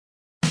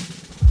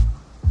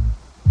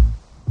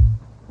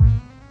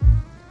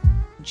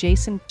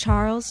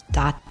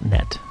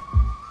jasoncharles.net.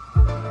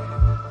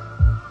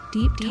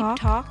 Deep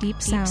talk,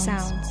 deep sounds.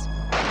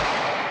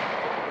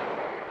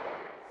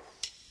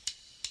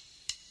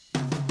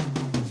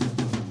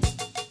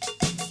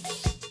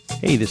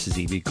 Hey, this is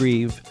E.V.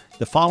 Grieve.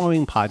 The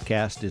following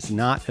podcast is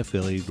not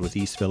affiliated with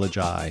East Village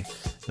Eye,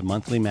 the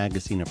monthly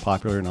magazine of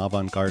popular and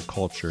avant-garde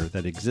culture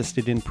that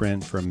existed in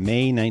print from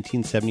May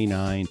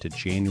 1979 to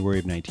January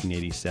of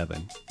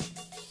 1987.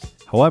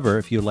 However,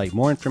 if you'd like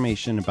more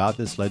information about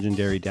this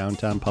legendary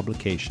downtown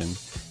publication,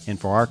 and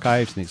for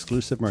archives and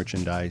exclusive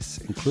merchandise,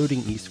 including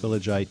East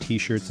Village Eye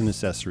t-shirts and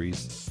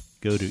accessories,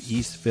 go to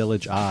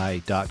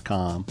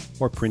eastvillageeye.com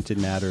or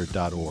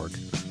printedmatter.org.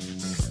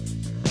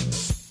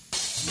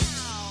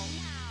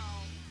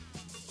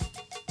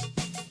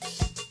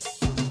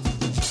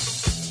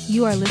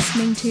 You are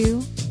listening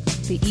to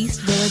The East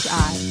Village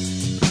Eye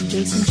on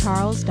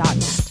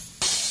jasoncharles.net.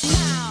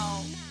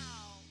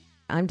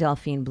 I'm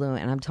Delphine Blue,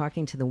 and I'm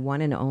talking to the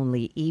one and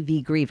only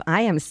E.V. Grieve.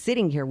 I am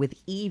sitting here with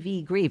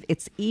E.V. Grieve.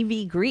 It's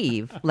E.V.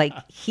 Grieve, like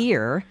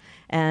here.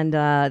 And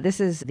this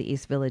is the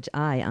East Village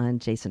Eye on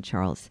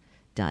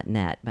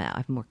jasoncharles.net. I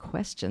have more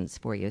questions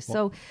for you.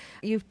 So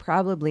you've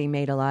probably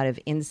made a lot of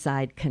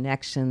inside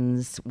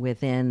connections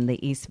within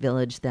the East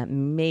Village that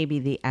maybe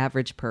the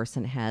average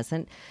person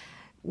hasn't.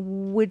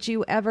 Would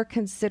you ever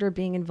consider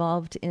being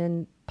involved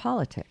in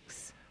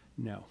politics?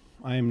 No.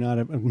 I'm not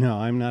a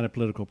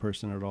political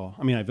person at all.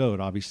 I mean, I vote,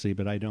 obviously,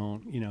 but I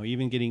don't,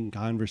 even getting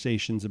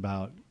conversations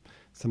about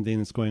something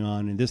that's going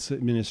on in this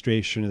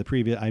administration or the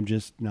previous, I'm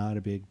just not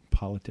a big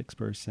politics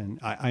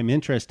person. I'm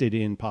interested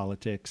in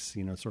politics,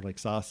 sort of like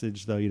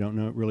sausage, though you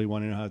don't really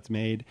want to know how it's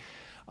made.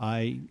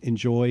 I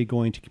enjoy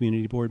going to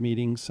community board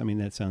meetings. I mean,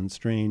 that sounds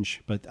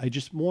strange, but I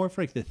just more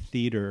for like the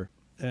theater.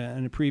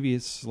 In a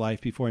previous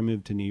life, before I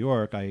moved to New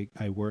York, I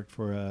worked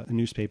for a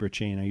newspaper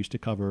chain. I used to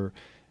cover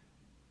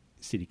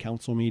city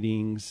council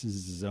meetings,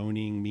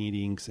 zoning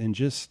meetings, and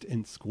just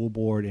in school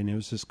board. And it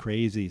was just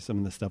crazy, some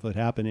of the stuff that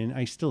happened. And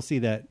I still see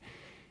that.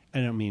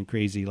 I don't mean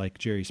crazy like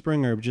Jerry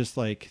Springer, but just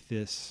like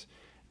this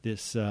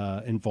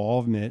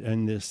involvement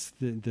and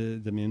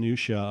the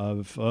minutia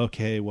of,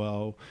 okay,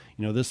 well,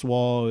 this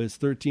wall is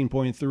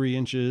 13.3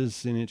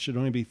 inches and it should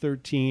only be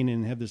 13,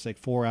 and have this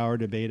like 4-hour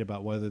debate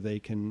about whether they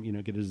can,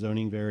 get a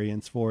zoning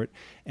variance for it.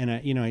 And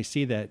I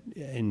see that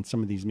in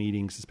some of these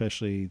meetings,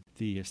 especially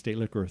the State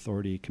Liquor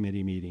Authority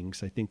committee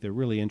meetings. I think they're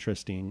really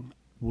interesting.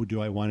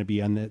 Do I want to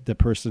be on the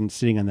person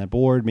sitting on that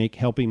board,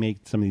 helping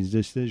make some of these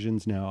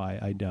decisions? No,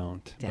 I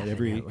don't.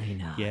 Definitely but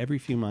not. Yeah, every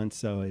few months,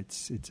 so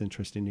it's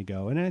interesting to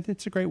go, and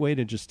it's a great way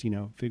to just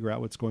figure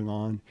out what's going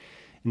on.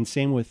 And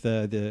same with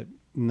the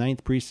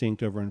 9th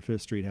Precinct over on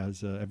 5th Street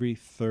has every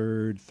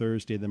third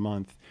Thursday of the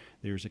month,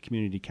 there's a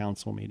community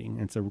council meeting.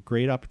 And it's a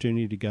great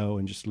opportunity to go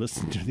and just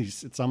listen to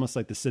these. It's almost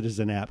like the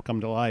Citizen app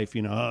come to life,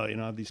 I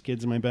have these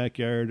kids in my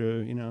backyard,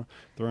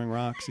 throwing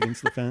rocks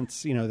against the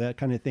fence, that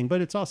kind of thing.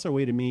 But it's also a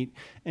way to meet.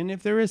 And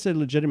if there is a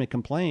legitimate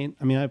complaint,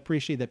 I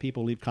appreciate that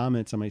people leave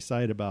comments on my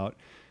site about,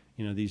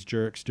 these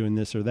jerks doing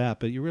this or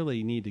that, but you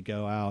really need to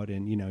go out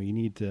and, you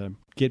need to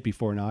get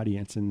before an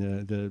audience, and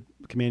the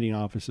commanding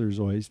officer is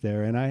always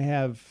there. And I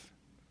have,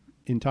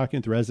 in talking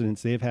with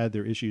residents, they've had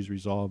their issues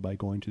resolved by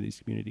going to these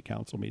community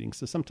council meetings.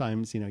 So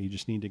sometimes, you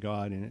just need to go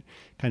out, and it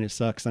kind of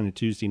sucks on a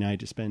Tuesday night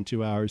to spend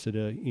 2 hours at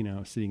a,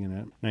 sitting in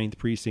a 9th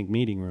Precinct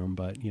meeting room,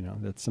 but,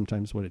 that's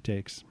sometimes what it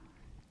takes.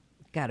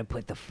 Got to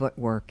put the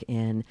footwork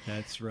in.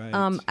 That's right.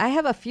 I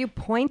have a few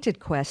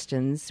pointed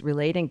questions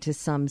relating to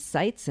some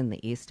sites in the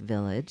East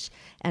Village,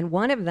 and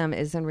one of them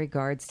is in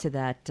regards to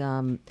that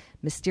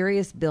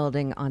mysterious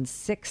building on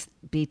 6th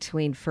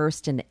between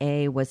 1st and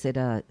A. Was it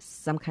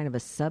some kind of a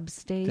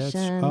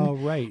substation?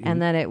 Right. And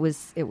then it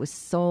was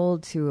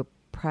sold to a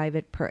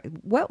private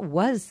what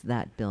was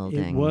that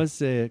building? It was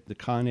the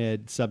Con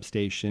Ed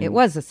substation. It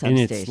was a substation.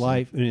 In its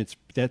life, and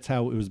that's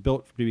how it was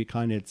built to be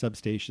Con Ed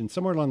substation.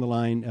 Somewhere along the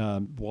line,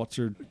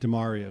 Walter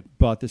DeMaria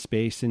bought the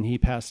space, and he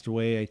passed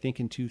away, I think,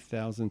 in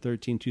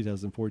 2013,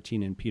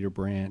 2014, and Peter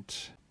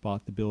Brandt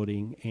bought the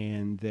building,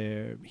 and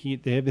they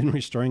have been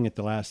restoring it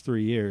the last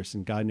 3 years,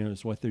 and God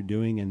knows what they're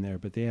doing in there,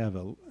 but they have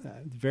a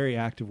very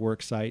active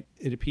work site.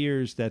 It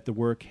appears that the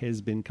work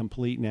has been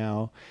complete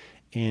now,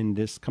 and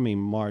this coming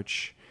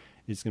March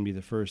is going to be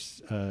the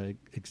first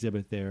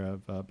exhibit there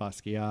of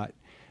Basquiat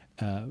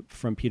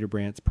from Peter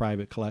Brandt's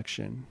private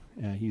collection.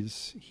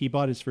 He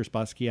bought his first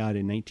Basquiat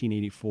in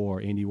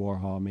 1984. Andy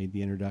Warhol made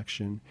the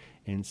introduction,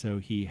 and so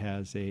he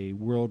has a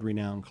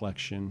world-renowned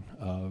collection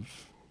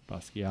of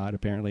Basquiat,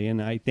 apparently.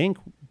 And I think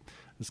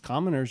as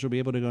commoners will be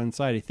able to go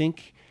inside. I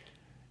think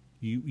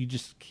you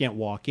just can't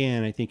walk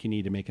in. I think you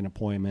need to make an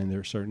appointment.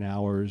 There are certain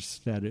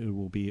hours that it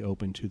will be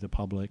open to the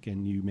public,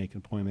 and you make an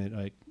appointment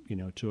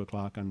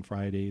 2:00 on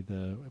Friday.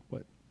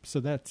 So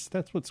that's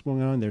what's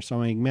going on there.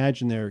 So I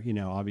imagine they're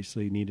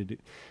obviously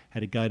had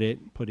to gut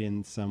it, put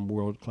in some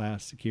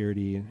world-class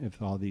security. If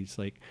all these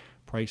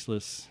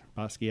priceless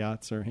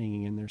Basquiats are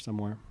hanging in there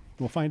somewhere,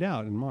 we'll find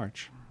out in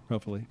March,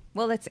 hopefully.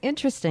 Well, it's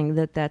interesting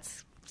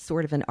that's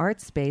sort of an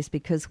art space,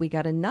 because we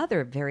got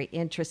another very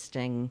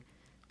interesting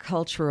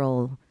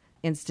cultural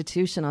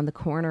institution on the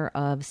corner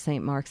of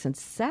St. Mark's and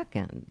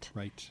 2nd.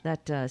 Right.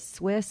 That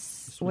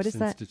Swiss, what is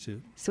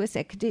Institute. that? Swiss.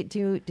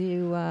 Do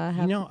you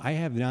have? I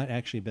have not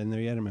actually been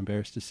there yet. I'm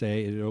embarrassed to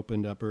say it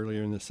opened up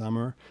earlier in the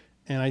summer.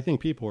 And I think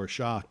people were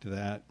shocked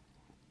that,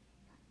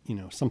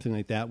 something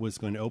like that was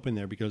going to open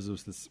there because it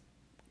was this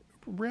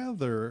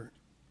rather...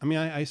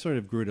 I sort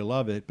of grew to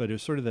love it, but it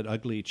was sort of that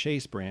ugly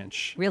Chase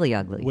branch. Really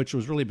ugly. Which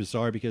was really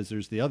bizarre because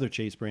there's the other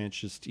Chase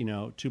branch just,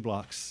 2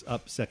 blocks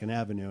up 2nd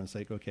Avenue. It's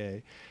like,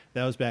 okay,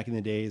 that was back in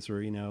the days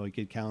where, you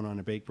could count on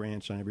a bank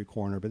branch on every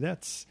corner.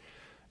 But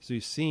so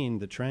you've seen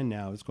the trend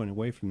now is going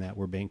away from that,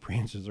 where bank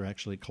branches are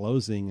actually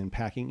closing and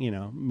packing,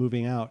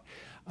 moving out.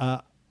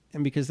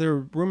 And because there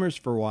were rumors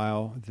for a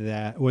while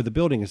that, or the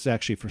building is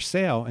actually for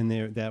sale, and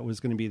that was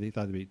going to be, they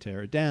thought they'd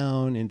tear it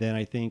down. And then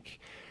I think...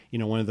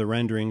 one of the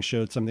renderings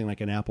showed something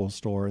like an Apple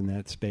store in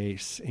that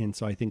space. And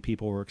so I think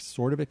people were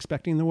sort of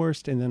expecting the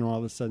worst. And then all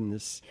of a sudden,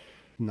 this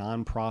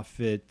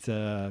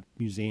nonprofit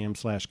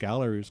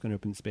museum/gallery was going to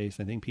open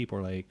space. I think people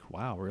are like,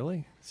 wow,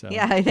 really? So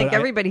yeah, I think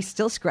everybody's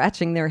still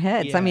scratching their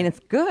heads. Yeah. It's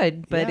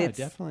good, but it's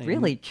definitely.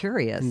 really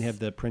curious. And they have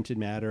the Printed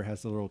Matter,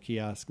 has a little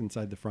kiosk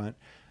inside the front.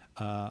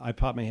 I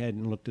popped my head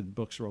and looked at the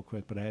books real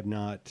quick, but I have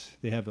not.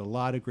 They have a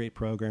lot of great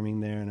programming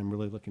there, and I'm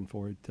really looking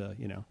forward to,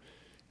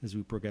 as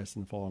we progress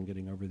in the fall, I'm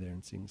getting over there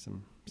and seeing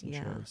some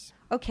shows.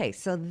 Okay,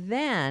 so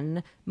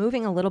then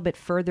moving a little bit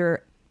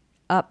further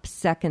up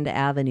 2nd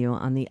Avenue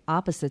on the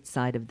opposite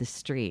side of the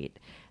street,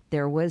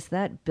 there was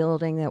that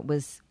building that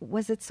was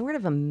it sort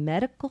of a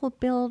medical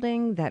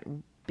building, that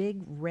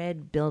big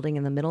red building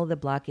in the middle of the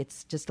block.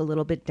 It's just a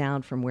little bit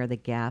down from where the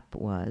Gap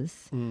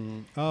was.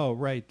 Oh,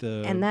 right.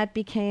 And that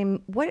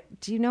became,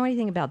 do you know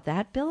anything about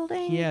that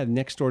building? Yeah,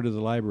 next door to the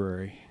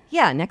library.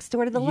 Yeah, next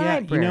door to the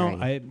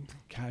library.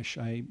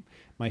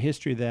 My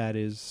history of that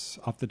is,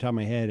 off the top of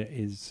my head,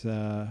 is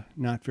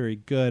not very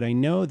good. I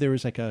know there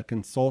was like a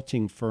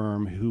consulting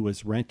firm who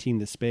was renting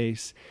the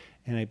space,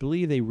 and I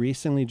believe they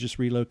recently just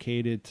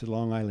relocated to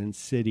Long Island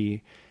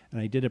City. And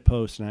I did a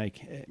post, and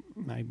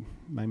my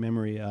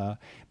memory,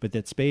 but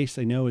that space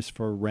I know is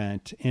for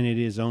rent, and it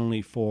is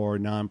only for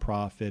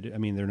nonprofit.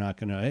 They're not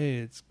going to,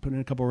 it's put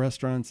in a couple of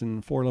restaurants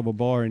and 4-level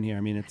bar in here.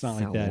 It's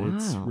not like that. Wow.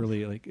 It's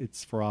really like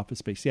it's for office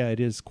space. Yeah, it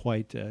is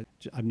quite.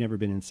 I've never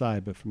been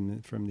inside, but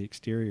from the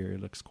exterior,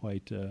 it looks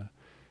quite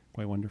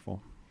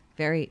wonderful.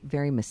 Very,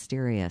 very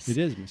mysterious. It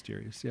is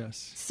mysterious,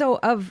 yes. So,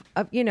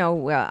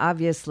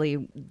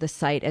 obviously, the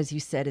site, as you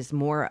said, is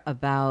more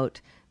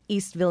about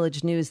East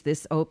Village News,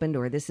 this opened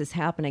or this is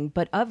happening,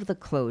 but of the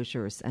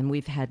closures, and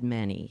we've had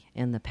many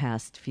in the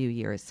past few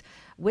years,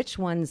 which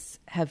ones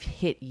have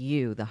hit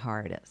you the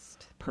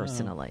hardest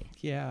personally?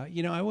 Yeah,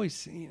 I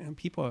always,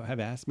 people have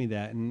asked me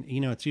that, and,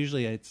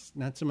 it's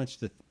not so much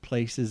the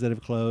places that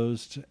have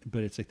closed,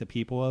 but it's like the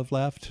people have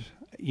left.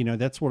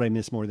 That's what I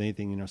miss more than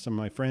anything. Some of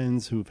my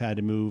friends who've had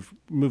to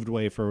moved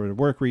away for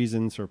work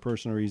reasons or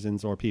personal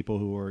reasons, or people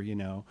who are,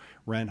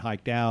 rent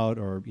hiked out,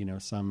 or,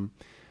 some...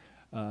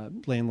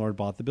 landlord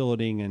bought the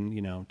building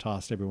and,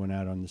 tossed everyone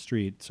out on the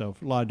street. So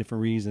for a lot of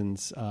different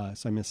reasons.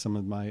 So I miss some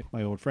of my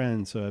old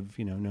friends who I've,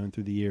 known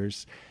through the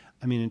years.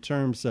 In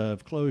terms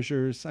of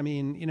closures,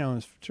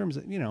 in terms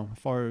of, as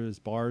far as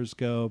bars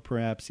go,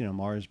 perhaps,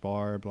 Mars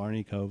Bar,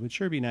 Blarney Cove, it'd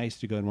sure be nice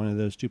to go in one of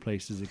those 2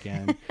 places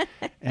again.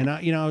 And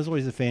I was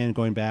always a fan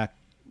going back,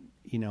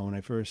 when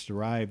I first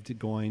arrived,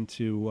 going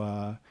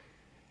to,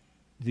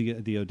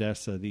 the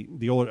Odessa,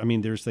 the old,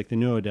 there's like the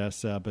new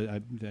Odessa, but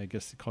I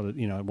guess they called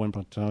it, at one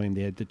point in time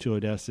they had the 2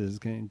 Odessas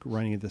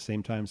running at the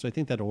same time. So I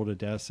think that old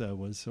Odessa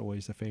was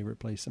always a favorite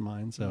place of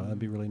mine. So it'd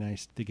be really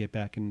nice to get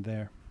back in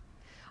there.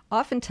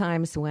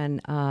 Oftentimes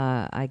when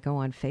I go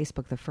on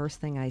Facebook, the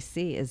first thing I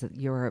see is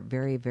your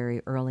very,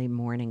 very early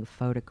morning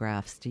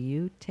photographs. Do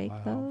you take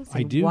those?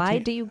 I do. Why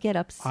do you get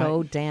up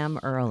so damn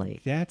early?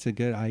 That's a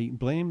good. I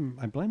blame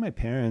my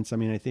parents.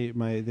 I think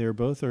they're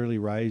both early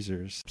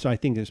risers, so I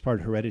think it's part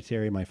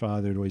hereditary. My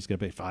father would always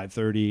get up at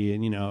 5:30,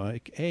 and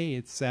like, hey,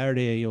 it's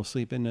Saturday, you'll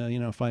sleep in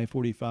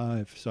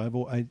 5:45. So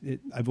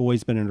I've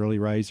always been an early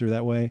riser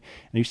that way. And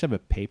I used to have a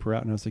paper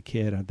out when I was a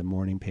kid. I had the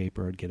morning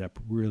paper. I'd get up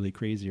really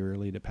crazy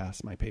early to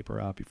pass my paper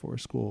out before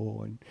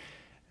school, and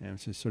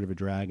it's just sort of a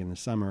drag in the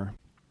summer.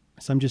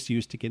 So I'm just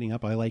used to getting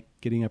up. I like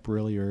getting up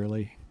really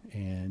early,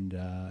 and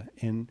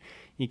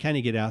you kind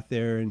of get out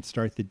there and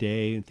start the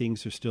day, and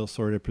things are still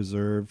sort of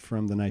preserved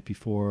from the night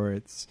before.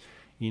 It's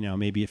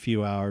maybe a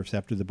few hours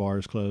after the bar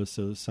is closed,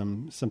 so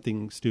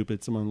something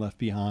stupid someone left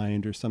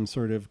behind, or some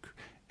sort of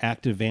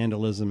act of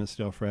vandalism is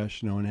still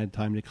fresh. No one had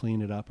time to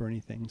clean it up or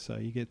anything, so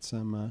you get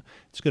some.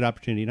 It's a good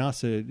opportunity, and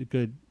also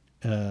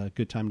a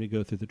good time to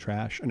go through the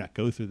trash, or not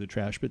go through the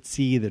trash, but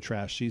see the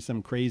trash, see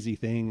some crazy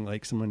thing,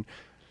 like someone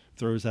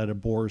throws out a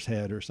boar's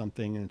head or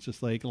something, and it's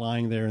just like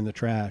lying there in the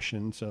trash.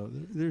 And so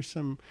there's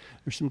some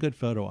good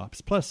photo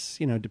ops. Plus,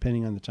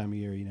 depending on the time of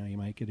year, you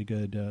might get a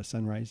good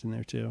sunrise in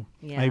there too.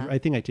 Yeah. I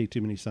think I take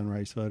too many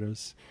sunrise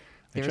photos.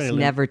 There's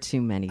never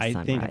too many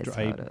sunrise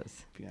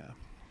photos. Yeah.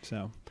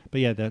 So, but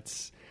yeah,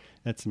 that's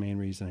the main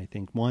reason. I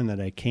think one, that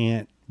I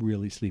can't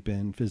really sleep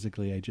in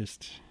physically. I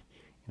just,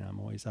 I'm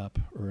always up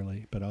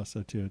early, but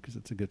also too because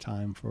it's a good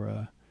time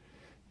for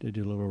to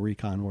do a little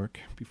recon work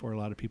before a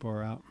lot of people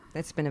are out.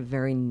 That's been a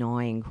very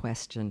gnawing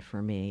question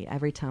for me.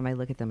 Every time I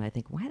look at them, I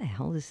think, why the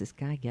hell does this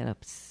guy get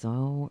up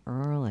so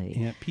early?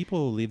 Yeah,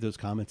 people leave those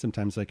comments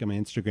sometimes, like on my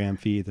Instagram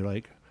feed. They're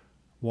like,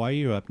 "Why are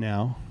you up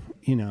now?"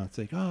 It's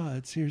like,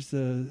 "Oh, here's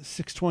the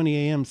 6:20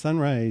 a.m.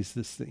 sunrise."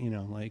 This,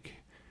 like,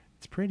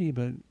 it's pretty,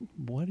 but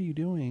what are you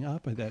doing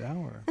up at that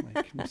hour?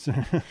 Like,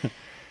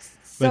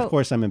 but of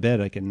course, I'm in bed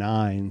like at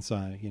 9.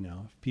 So,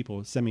 if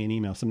people send me an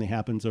email, something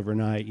happens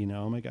overnight,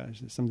 oh my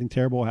gosh, something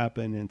terrible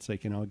happened. And it's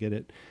like, I'll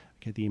get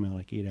the email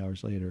like 8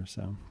 hours later.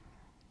 So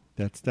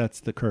that's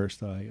the curse,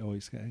 though.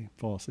 I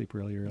fall asleep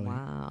really early.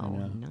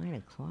 Wow, 9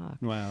 o'clock.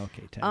 Wow,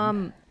 okay,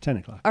 10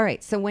 o'clock. All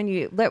right, so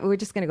we're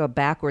just going to go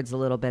backwards a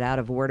little bit out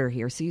of order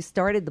here. So you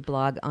started the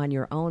blog on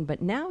your own, but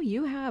now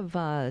you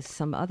have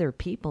some other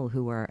people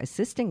who are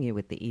assisting you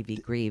with the E.V.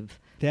 Grieve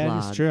blog.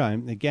 That is true.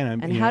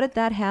 And how did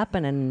that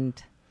happen?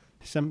 And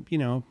some,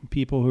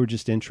 people who are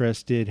just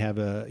interested, have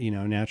a,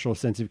 natural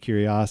sense of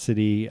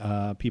curiosity,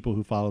 people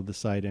who followed the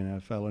site, and a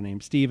fellow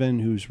named Steven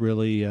who's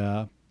really,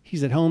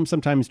 he's at home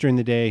sometimes during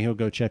the day. He'll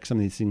go check some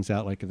of these things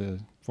out, like the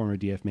former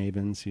DF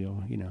Mavens.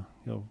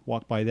 He'll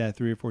walk by that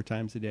 3 or 4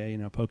 times a day,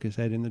 poke his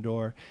head in the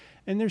door.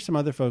 And there's some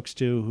other folks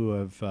too who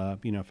have,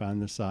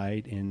 found the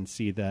site and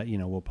see that,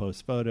 we'll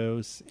post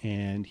photos.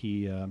 And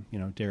he,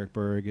 Derek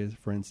Berg,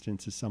 for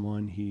instance, is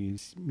someone.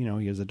 He's,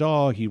 he has a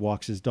dog. He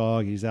walks his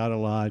dog. He's out a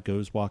lot.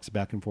 Walks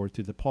back and forth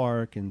through the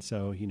park. And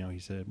so,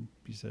 he's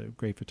a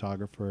great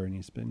photographer, and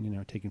he's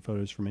been, taking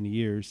photos for many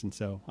years. And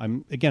so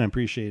I'm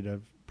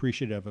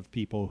appreciative of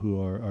people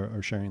who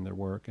are sharing their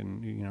work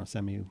and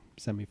send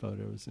me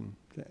photos. And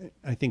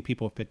I think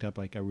people have picked up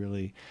like a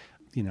really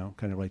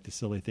kind of like the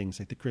silly things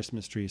like the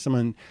Christmas tree,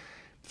 someone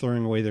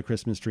throwing away their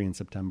Christmas tree in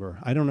September.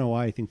 I don't know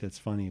why I think that's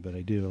funny, but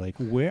I do. Like,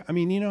 where,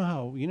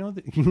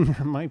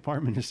 my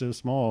apartment is so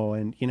small,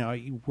 and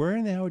where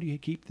in the hell do you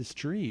keep this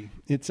tree?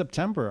 It's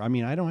September. I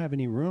mean, I don't have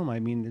any room. I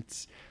mean,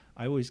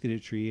 I always get a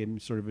tree,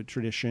 and sort of a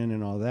tradition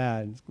and all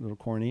that. It's a little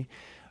corny,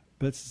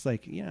 but it's just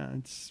like,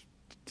 it's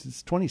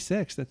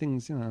 26. That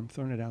thing's, I'm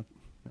throwing it out.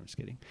 No, I'm just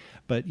kidding.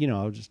 But,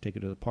 I'll just take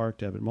it to the park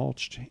to have it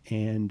mulched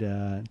and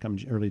come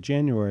early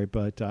January.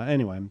 But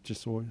anyway, I'm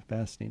just so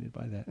fascinated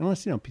by that.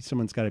 Unless,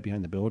 someone's got it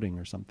behind the building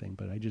or something.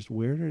 But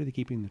where are they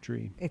keeping the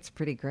tree? It's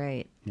pretty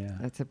great. Yeah.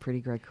 That's a pretty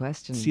great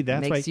question. See,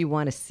 that makes you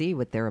want to see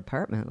what their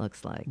apartment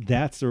looks like.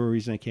 That's the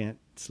reason I can't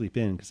sleep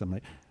in, because I'm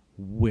like,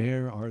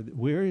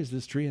 where is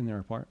this tree in their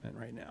apartment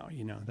right now?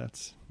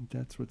 That's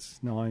what's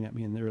gnawing at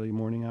me in the early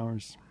morning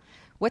hours.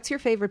 What's your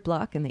favorite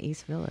block in the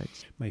East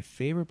Village? My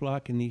favorite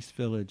block in the East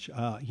Village,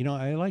 I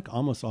like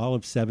almost all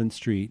of 7th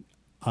Street.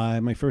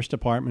 My first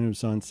apartment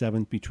was on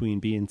 7th between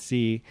B and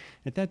C.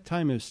 At that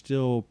time, it was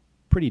still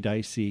pretty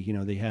dicey.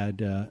 They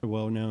had a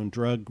well-known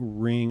drug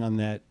ring on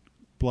that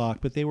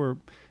block, but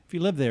if you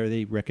lived there,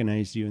 they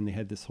recognized you, and they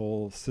had this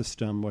whole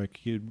system.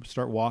 Like, you'd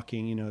start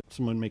walking,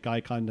 someone make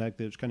eye contact,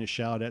 they'd kind of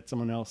shout at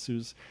someone else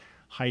who's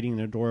hiding in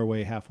their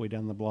doorway halfway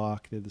down the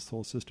block. This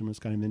whole system was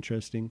kind of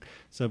interesting.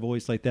 So I've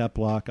always liked that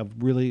block. I've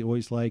really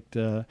always liked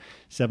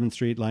 7th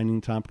Street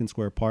lining Tompkins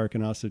Square Park,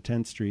 and also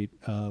 10th Street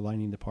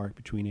lining the park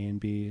between A and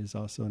B is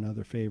also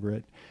another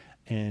favorite.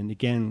 And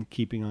again,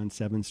 keeping on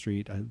 7th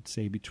Street, I would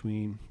say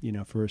between,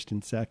 1st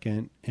and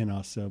 2nd, and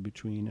also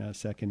between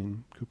 2nd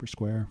and Cooper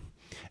Square.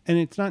 And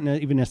it's not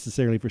even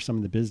necessarily for some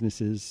of the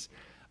businesses,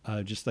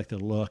 just like the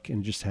look,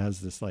 and it just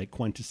has this like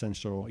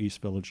quintessential East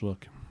Village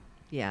look.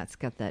 Yeah, it's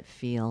got that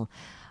feel.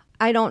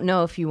 I don't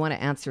know if you want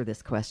to answer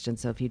this question,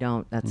 so if you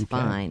don't, that's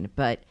fine.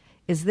 But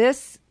is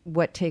this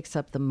what takes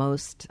up the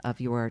most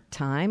of your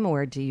time,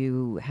 or do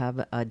you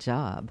have a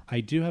job?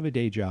 I do have a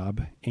day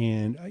job,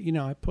 and,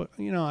 I put,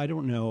 I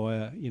don't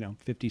know,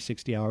 50,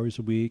 60 hours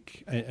a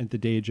week at the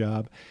day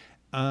job.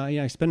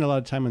 I spend a lot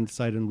of time on the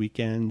site on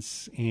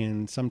weekends,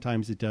 and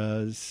sometimes it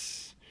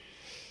does,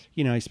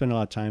 I spend a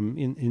lot of time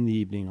in the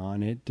evening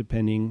on it,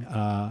 depending,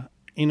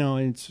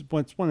 it's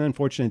one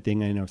unfortunate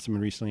thing. I know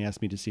someone recently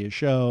asked me to see a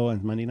show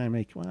on Monday night. I'm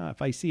like, well,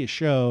 if I see a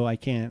show,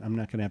 I'm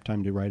not going to have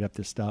time to write up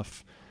this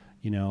stuff,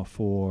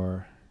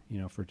 for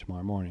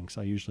tomorrow morning.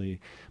 So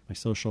my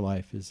social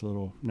life is a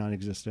little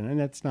non-existent, and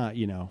that's not,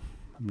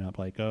 I'm not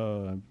like,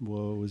 oh,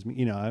 woe was me.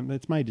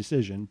 It's my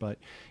decision, but,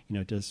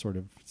 it does sort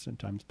of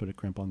sometimes put a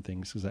crimp on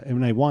things. Because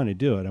when I want to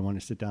do it, I want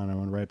to sit down, I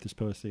want to write up this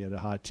post, I get a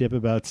hot tip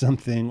about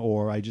something,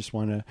 or I just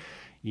want to,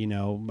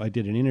 I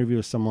did an interview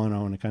with someone, I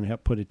want to kind of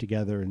help put it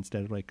together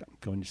instead of like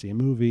going to see a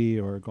movie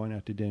or going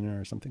out to dinner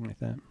or something like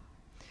that.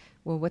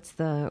 Well, what's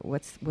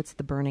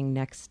the burning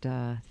next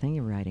thing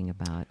you're writing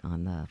about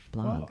on the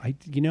blog?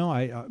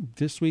 Well,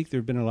 this week there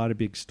have been a lot of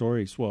big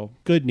stories. Well,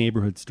 good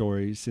neighborhood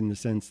stories in the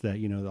sense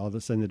that all of a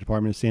sudden the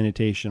Department of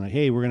Sanitation, like,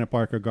 hey, we're going to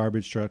park our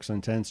garbage trucks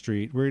on 10th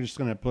Street. We're just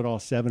going to put all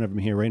 7 of them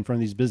here, right in front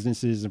of these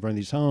businesses, in front of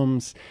these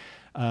homes.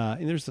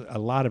 And there's a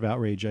lot of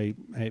outrage. I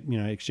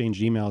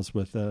exchanged emails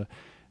with the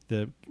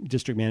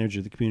district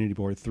manager of the Community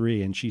Board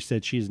 3, and she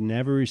said she's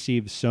never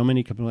received so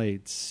many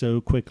complaints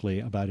so quickly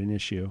about an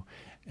issue.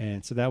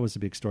 And so that was a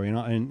big story.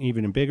 And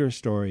even a bigger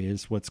story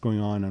is what's going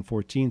on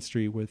 14th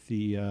Street with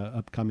the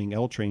upcoming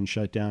L train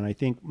shutdown. I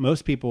think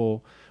most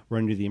people were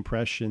under the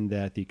impression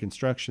that the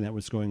construction that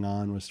was going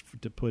on was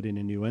to put in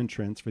a new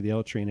entrance for the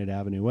L train at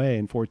Avenue A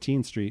and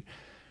 14th Street.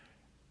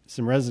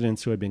 Some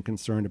residents who had been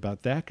concerned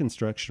about that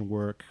construction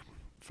work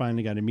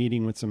finally got a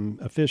meeting with some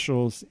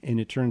officials, and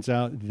it turns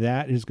out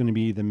that is going to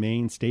be the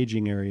main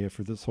staging area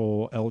for this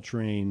whole L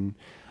train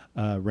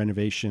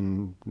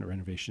renovation.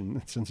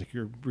 It sounds like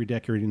you're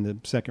redecorating the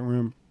second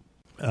room,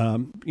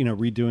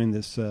 redoing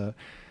this, the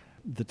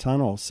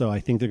tunnel. So I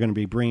think they're going to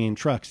be bringing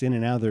trucks in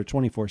and out of there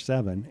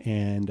 24/7.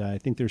 And I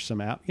think there's some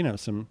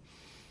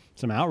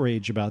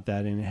outrage about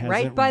that. And it hasn't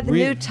right by the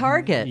new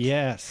Target.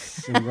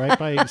 Yes. And right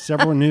by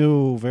several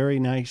new, very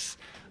nice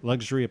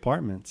luxury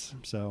apartments.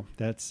 So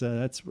that's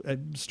a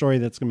story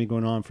that's going to be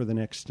going on for the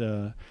next,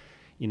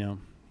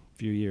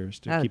 few years.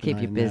 That'll keep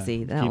you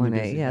busy. That one,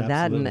 yeah,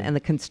 that and the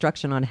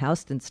construction on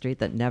Houston Street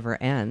that never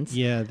ends.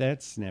 Yeah,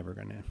 that's never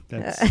gonna.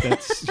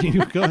 That's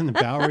you go in the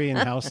Bowery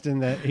and Houston.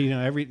 That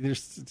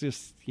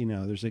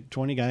there's like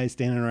 20 guys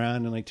standing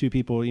around and like 2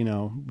 people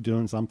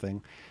doing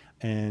something,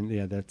 and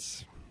yeah,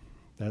 that's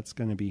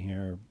going to be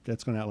here.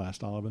 That's going to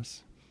outlast all of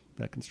us.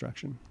 That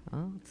construction.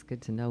 Oh, it's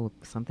good to know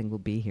something will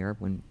be here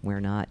when we're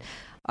not.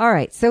 All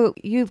right, so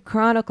you've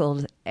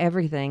chronicled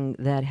everything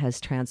that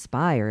has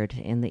transpired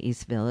in the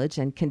East Village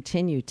and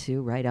continue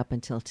to right up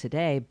until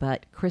today,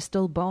 but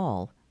crystal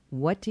ball,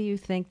 what do you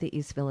think the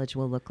East Village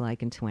will look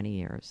like in 20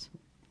 years?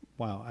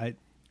 Wow,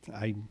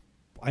 I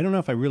don't know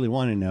if I really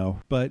want to know,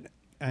 but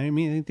I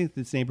mean, I think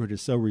this neighborhood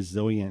is so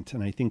resilient,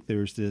 and I think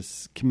there's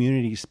this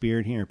community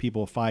spirit here,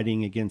 people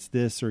fighting against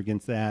this or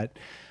against that.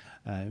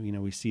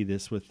 We see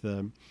this with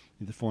the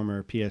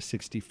former PS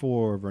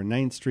 64 over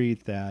 9th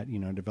Street that,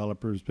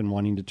 developers been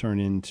wanting to turn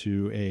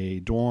into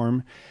a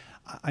dorm.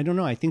 I don't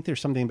know. I think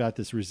there's something about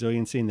this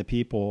resiliency in the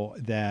people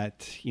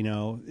that,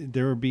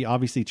 there will be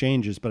obviously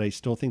changes, but I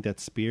still think that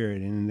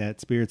spirit, and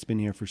that spirit's been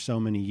here for so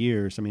many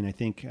years. I mean, I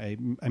think I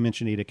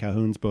mentioned Ada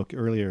Calhoun's book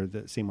earlier,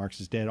 that St. Mark's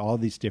is Dead, all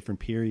these different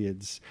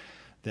periods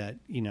that,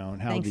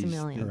 and how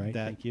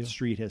that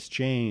street has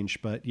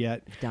changed, but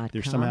yet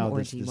there's somehow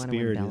the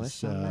spirit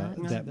is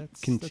that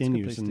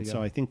continues. And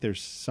so I think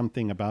there's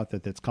something about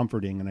that that's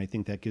comforting, and I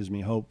think that gives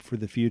me hope for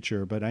the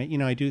future. But I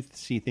do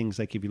see things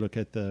like, if you look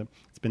at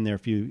it's been there a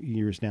few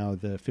years now,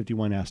 the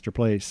 51 Astor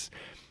Place,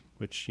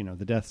 which,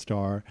 the Death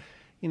Star,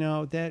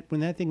 that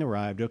when that thing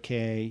arrived,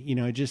 okay, you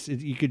knew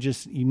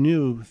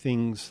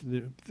things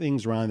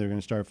around there are going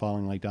to start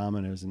falling like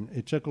dominoes, and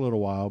it took a little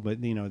while,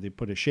 but they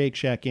put a Shake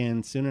Shack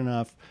in soon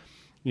enough.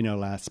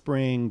 Last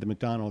spring, the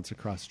McDonald's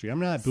across the street. I'm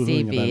not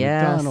boohooing about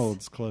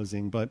McDonald's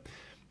closing, but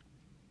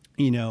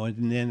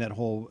and then that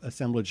whole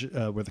assemblage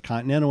where the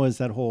Continental is,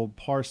 that whole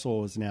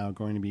parcel is now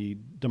going to be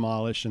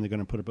demolished, and they're going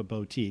to put up a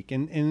boutique.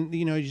 And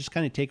you just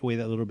kind of take away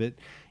that little bit,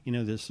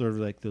 there's sort of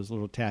like those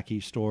little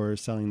tacky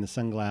stores selling the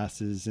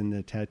sunglasses and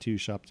the tattoo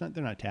shops.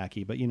 They're not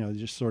tacky, but,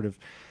 just sort of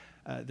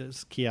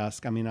those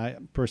kiosks. I mean, I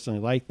personally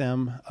like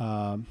them.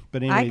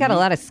 But anyway, I got a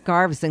lot of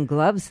scarves and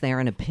gloves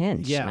there in a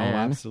pinch. Yeah, man. Oh,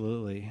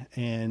 absolutely.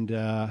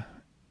 And,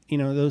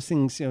 those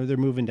things, they're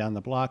moving down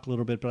the block a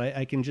little bit, but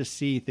I can just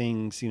see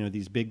things,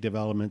 these big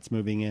developments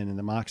moving in, and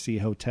the Moxie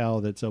Hotel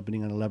that's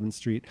opening on 11th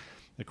Street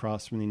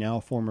across from the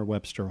now former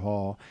Webster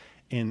Hall,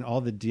 and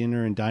all the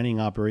dinner and dining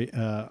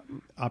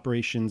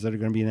operations that are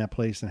going to be in that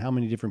place, and how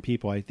many different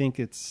people. I think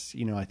it's,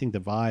 I think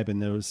the vibe in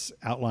those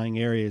outlying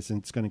areas, and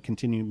it's going to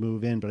continue to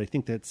move in, but I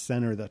think that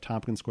center, that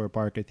Tompkins Square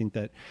Park, I think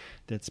that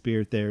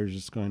spirit there is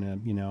just going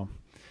to,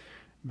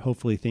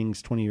 hopefully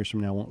things 20 years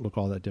from now won't look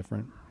all that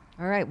different.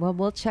 All right. Well,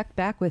 we'll check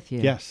back with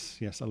you. Yes.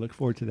 I look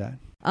forward to that.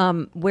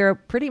 We're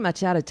pretty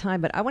much out of time,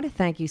 but I want to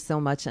thank you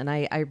so much. And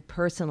I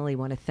personally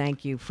want to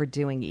thank you for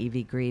doing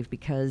Evie Grieve,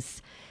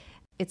 because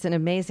it's an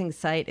amazing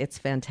site. It's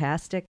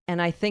fantastic. And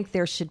I think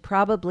there should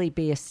probably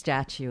be a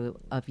statue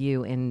of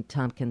you in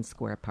Tompkins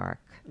Square Park.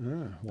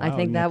 Wow. I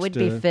think that would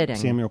be fitting.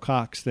 Samuel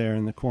Cox there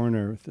in the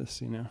corner with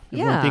this,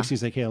 Everyone thinks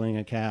he's like hailing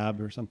a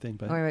cab or something.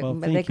 But,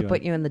 they could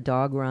put you in the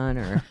dog run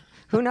or...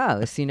 Who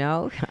knows,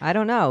 I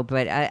don't know.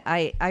 But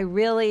I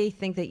really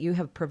think that you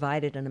have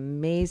provided an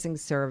amazing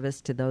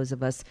service to those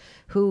of us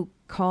who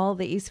call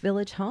the East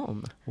Village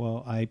home.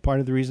 Well, a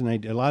lot of the reason I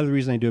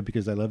do it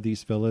because I love the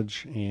East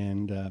Village.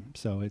 And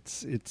so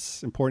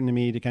it's important to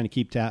me to kind of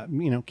keep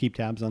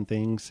tabs on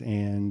things.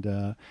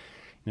 And,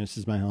 this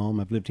is my home.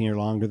 I've lived here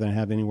longer than I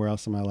have anywhere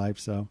else in my life.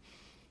 So,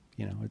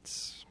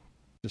 it's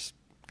just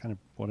kind of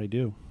what I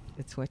do.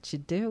 It's what you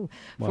do.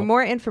 Well, for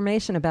more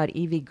information about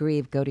Evie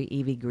Grieve, go to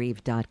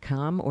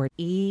eviegrieve.com or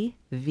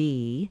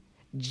EVGRIEVE.com.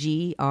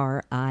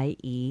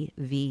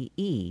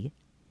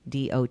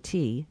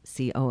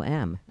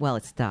 Well,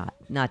 it's dot,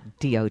 not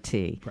DOT.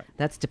 Right.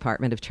 That's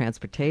Department of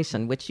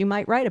Transportation, which you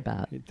might write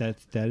about. That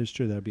is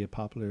true. That would be a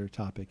popular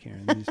topic here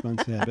in these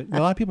months ahead. But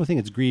a lot of people think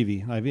it's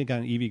Grievy. I've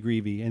gotten Evie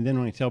Grievy. And then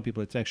when I tell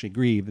people it's actually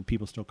Grieve, the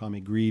people still call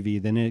me Grievy.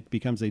 Then it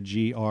becomes a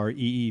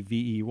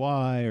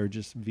GREEVEY or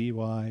just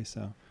VY.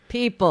 So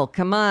People,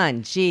 come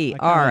on. Grieve.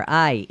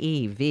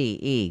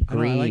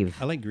 Grieve.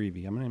 I like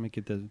Greavy. I'm going to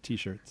get the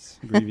T-shirts.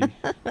 Greavy.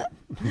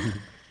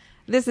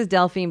 This is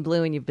Delphine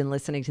Blue, and you've been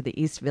listening to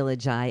the East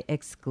Village Eye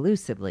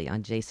exclusively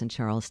on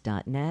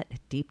JasonCharles.net.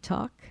 Deep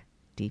Talk,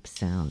 Deep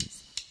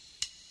Sounds.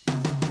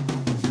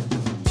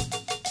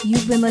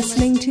 You've been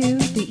listening to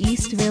The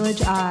East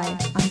Village Eye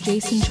on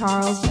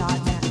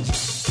JasonCharles.net.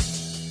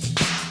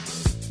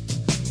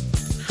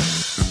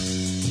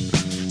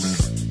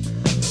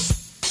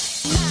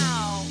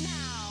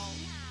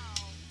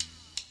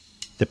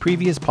 The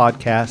previous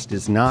podcast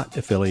is not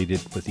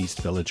affiliated with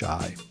East Village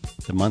Eye,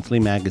 the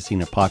monthly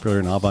magazine of popular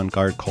and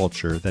avant-garde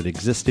culture that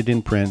existed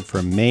in print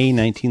from May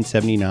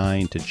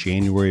 1979 to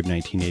January of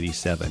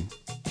 1987.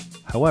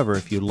 However,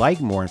 if you'd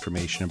like more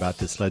information about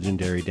this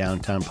legendary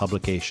downtown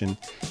publication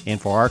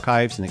and for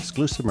archives and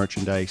exclusive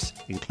merchandise,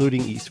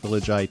 including East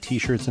Village Eye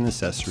t-shirts and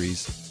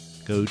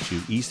accessories, go to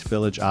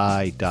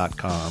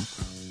eastvillageeye.com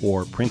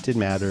or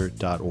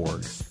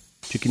printedmatter.org.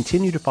 To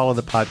continue to follow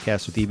the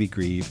podcast with Evie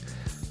Grieve,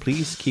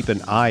 please keep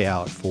an eye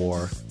out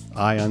for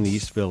Eye on the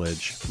East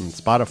Village from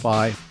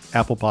Spotify,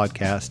 Apple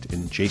Podcast,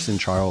 and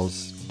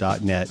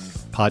JasonCharles.net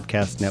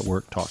podcast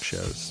network talk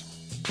shows.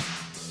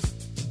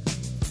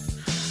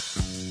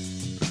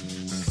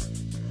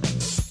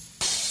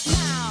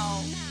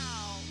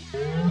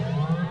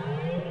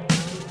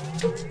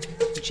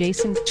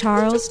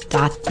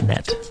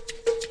 JasonCharles.net.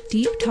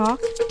 Deep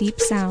Talk, Deep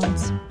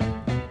Sounds.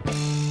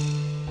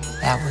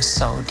 That was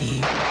so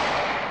deep.